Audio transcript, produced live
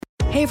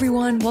Hey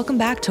everyone, welcome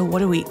back to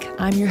What a Week.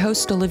 I'm your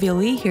host, Olivia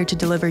Lee, here to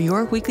deliver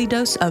your weekly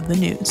dose of the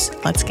news.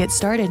 Let's get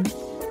started.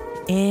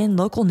 In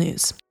local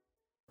news.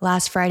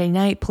 Last Friday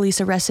night,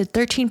 police arrested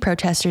 13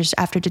 protesters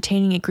after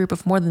detaining a group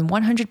of more than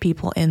 100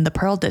 people in the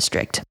Pearl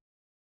District.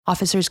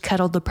 Officers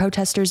kettled the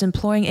protesters,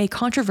 employing a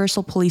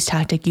controversial police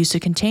tactic used to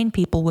contain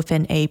people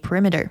within a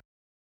perimeter.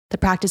 The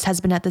practice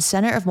has been at the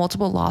center of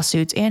multiple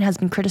lawsuits and has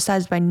been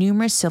criticized by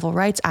numerous civil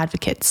rights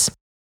advocates.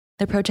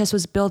 The protest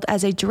was billed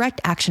as a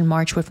direct action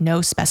march with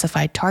no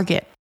specified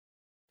target.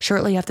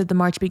 Shortly after the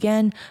march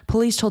began,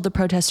 police told the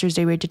protesters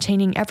they were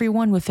detaining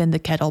everyone within the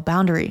kettle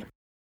boundary.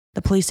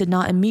 The police did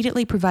not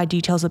immediately provide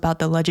details about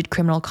the alleged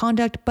criminal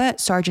conduct,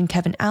 but Sergeant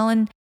Kevin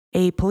Allen,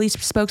 a police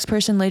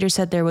spokesperson, later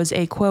said there was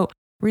a, quote,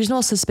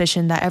 reasonable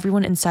suspicion that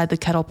everyone inside the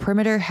kettle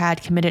perimeter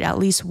had committed at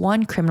least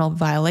one criminal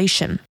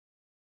violation.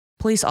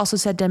 Police also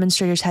said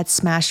demonstrators had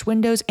smashed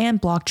windows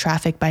and blocked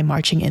traffic by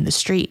marching in the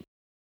street.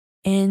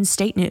 In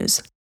state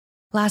news.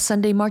 Last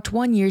Sunday marked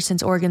 1 year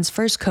since Oregon's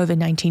first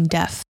COVID-19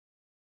 death.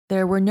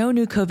 There were no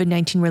new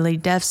COVID-19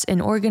 related deaths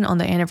in Oregon on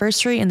the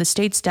anniversary, and the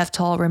state's death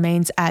toll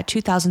remains at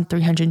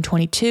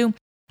 2,322,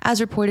 as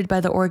reported by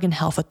the Oregon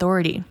Health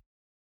Authority.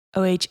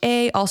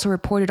 OHA also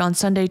reported on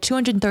Sunday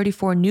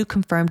 234 new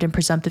confirmed and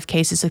presumptive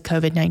cases of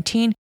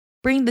COVID-19,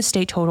 bringing the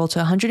state total to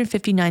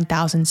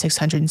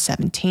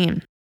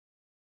 159,617.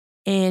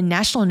 In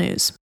national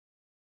news.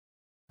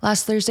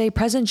 Last Thursday,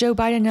 President Joe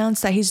Biden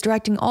announced that he's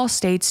directing all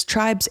states,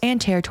 tribes, and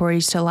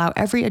territories to allow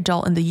every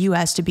adult in the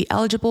U.S. to be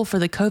eligible for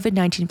the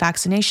COVID-19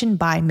 vaccination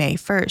by May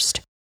 1st.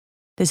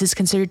 This is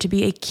considered to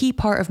be a key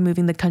part of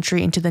moving the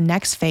country into the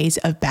next phase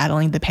of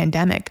battling the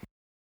pandemic.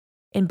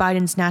 In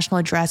Biden's national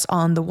address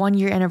on the 1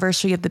 year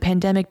anniversary of the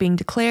pandemic being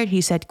declared,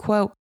 he said,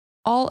 quote,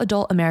 all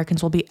adult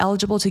Americans will be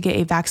eligible to get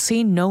a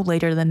vaccine no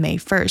later than May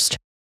 1st.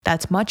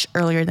 That's much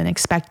earlier than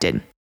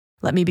expected.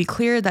 Let me be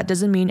clear, that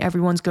doesn't mean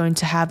everyone's going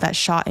to have that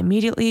shot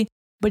immediately,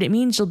 but it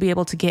means you'll be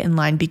able to get in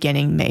line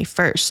beginning May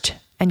 1st,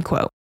 end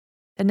quote.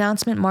 The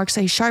announcement marks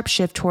a sharp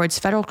shift towards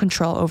federal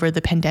control over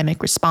the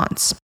pandemic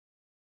response.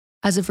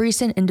 As of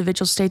recent,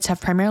 individual states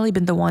have primarily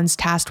been the ones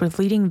tasked with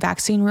leading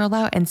vaccine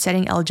rollout and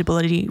setting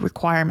eligibility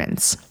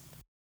requirements.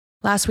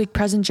 Last week,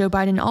 President Joe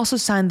Biden also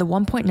signed the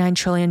 $1.9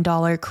 trillion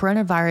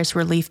coronavirus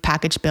relief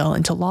package bill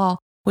into law,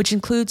 which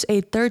includes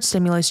a third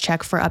stimulus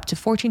check for up to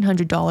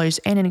 $1,400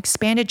 and an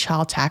expanded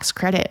child tax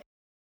credit.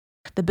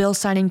 The bill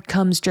signing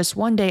comes just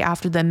 1 day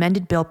after the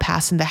amended bill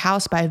passed in the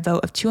House by a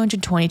vote of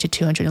 220 to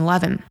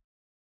 211.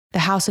 The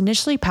House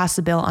initially passed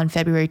the bill on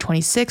February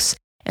 26,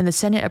 and the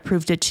Senate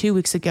approved it 2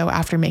 weeks ago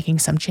after making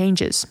some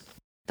changes.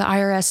 The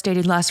IRS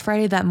stated last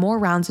Friday that more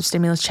rounds of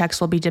stimulus checks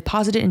will be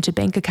deposited into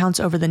bank accounts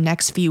over the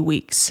next few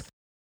weeks.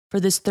 For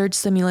this third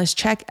stimulus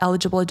check,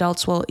 eligible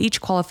adults will each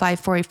qualify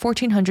for a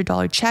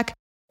 $1,400 check,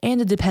 and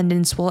the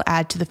dependents will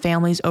add to the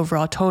family's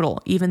overall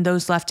total, even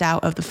those left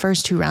out of the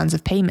first 2 rounds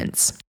of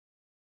payments.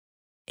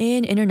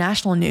 In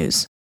international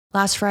news,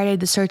 last Friday,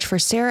 the search for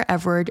Sarah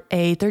Everard,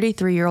 a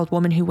 33-year-old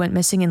woman who went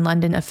missing in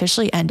London,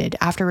 officially ended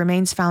after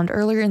remains found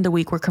earlier in the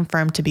week were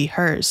confirmed to be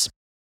hers.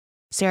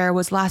 Sarah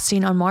was last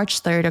seen on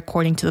March 3rd,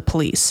 according to the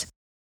police.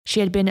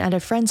 She had been at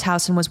a friend's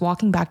house and was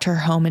walking back to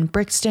her home in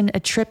Brixton, a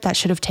trip that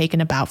should have taken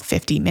about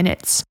 50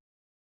 minutes.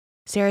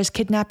 Sarah's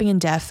kidnapping and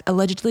death,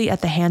 allegedly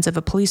at the hands of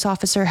a police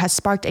officer, has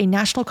sparked a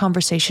national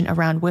conversation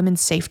around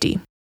women's safety.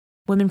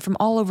 Women from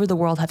all over the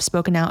world have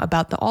spoken out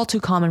about the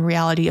all-too-common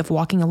reality of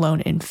walking alone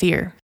in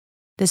fear.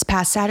 This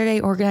past Saturday,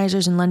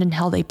 organizers in London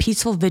held a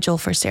peaceful vigil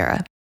for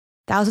Sarah.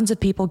 Thousands of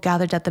people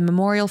gathered at the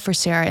memorial for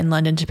Sarah in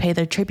London to pay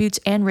their tributes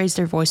and raise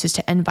their voices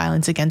to end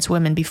violence against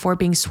women before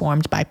being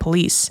swarmed by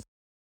police.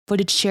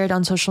 Footage shared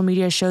on social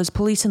media shows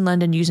police in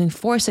London using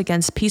force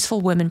against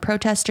peaceful women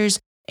protesters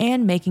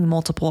and making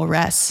multiple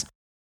arrests.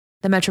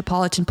 The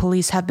Metropolitan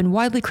Police have been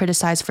widely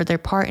criticized for their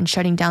part in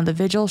shutting down the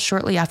vigil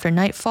shortly after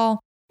nightfall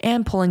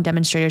and pulling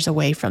demonstrators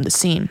away from the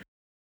scene.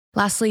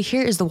 Lastly,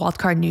 here is the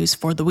wildcard news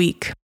for the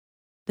week.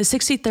 The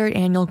 63rd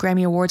Annual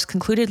Grammy Awards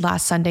concluded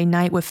last Sunday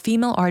night with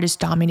female artists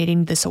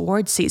dominating this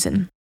awards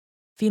season.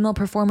 Female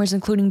performers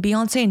including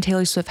Beyoncé and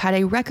Taylor Swift had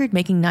a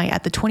record-making night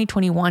at the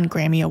 2021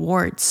 Grammy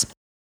Awards.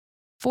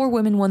 4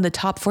 women won the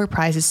top 4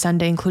 prizes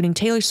Sunday, including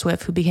Taylor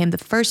Swift, who became the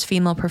first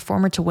female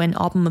performer to win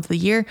Album of the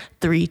Year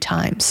 3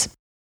 times.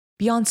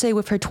 Beyoncé,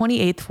 with her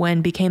 28th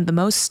win, became the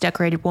most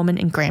decorated woman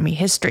in Grammy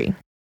history.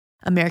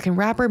 American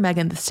rapper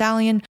Megan Thee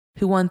Stallion,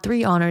 who won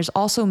 3 honors,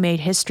 also made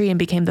history and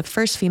became the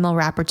first female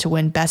rapper to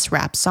win Best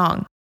Rap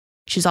Song.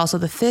 She's also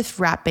the 5th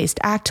rap-based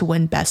act to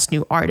win Best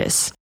New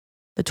Artist.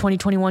 The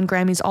 2021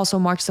 Grammys also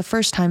marks the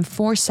first time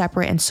 4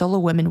 separate and solo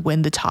women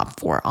win the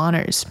top 4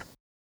 honors.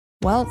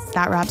 Well,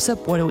 that wraps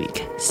up What a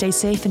Week. Stay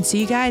safe and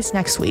see you guys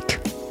next week.